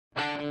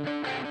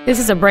This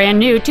is a brand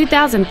new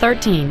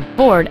 2013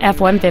 Ford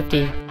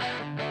F-150.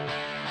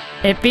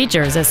 It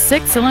features a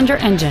 6-cylinder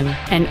engine,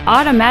 an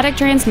automatic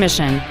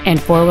transmission, and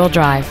 4-wheel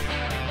drive.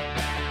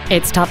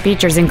 Its top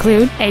features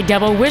include a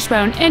double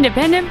wishbone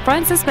independent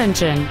front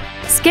suspension,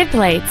 skid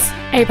plates,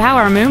 a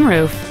power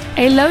moonroof,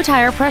 a low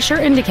tire pressure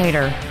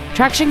indicator,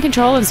 traction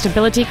control and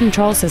stability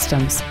control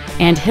systems,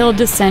 and hill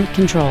descent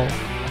control.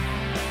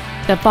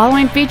 The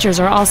following features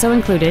are also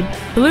included: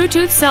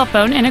 Bluetooth cell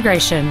phone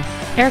integration,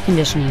 air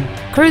conditioning,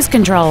 cruise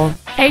control,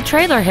 a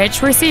trailer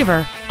hitch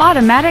receiver,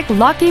 automatic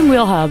locking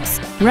wheel hubs,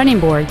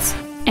 running boards,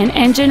 an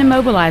engine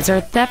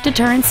immobilizer theft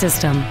deterrent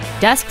system,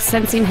 dusk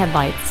sensing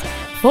headlights,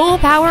 full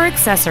power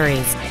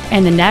accessories,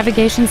 and the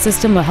navigation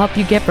system will help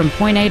you get from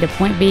point A to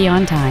point B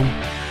on time.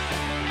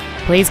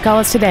 Please call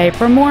us today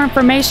for more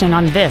information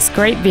on this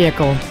great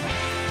vehicle.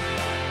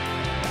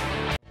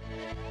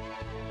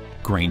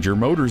 Granger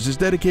Motors is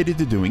dedicated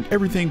to doing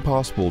everything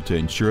possible to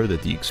ensure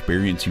that the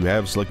experience you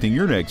have selecting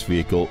your next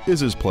vehicle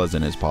is as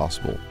pleasant as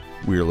possible.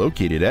 We are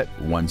located at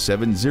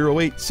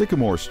 1708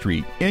 Sycamore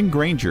Street in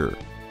Granger.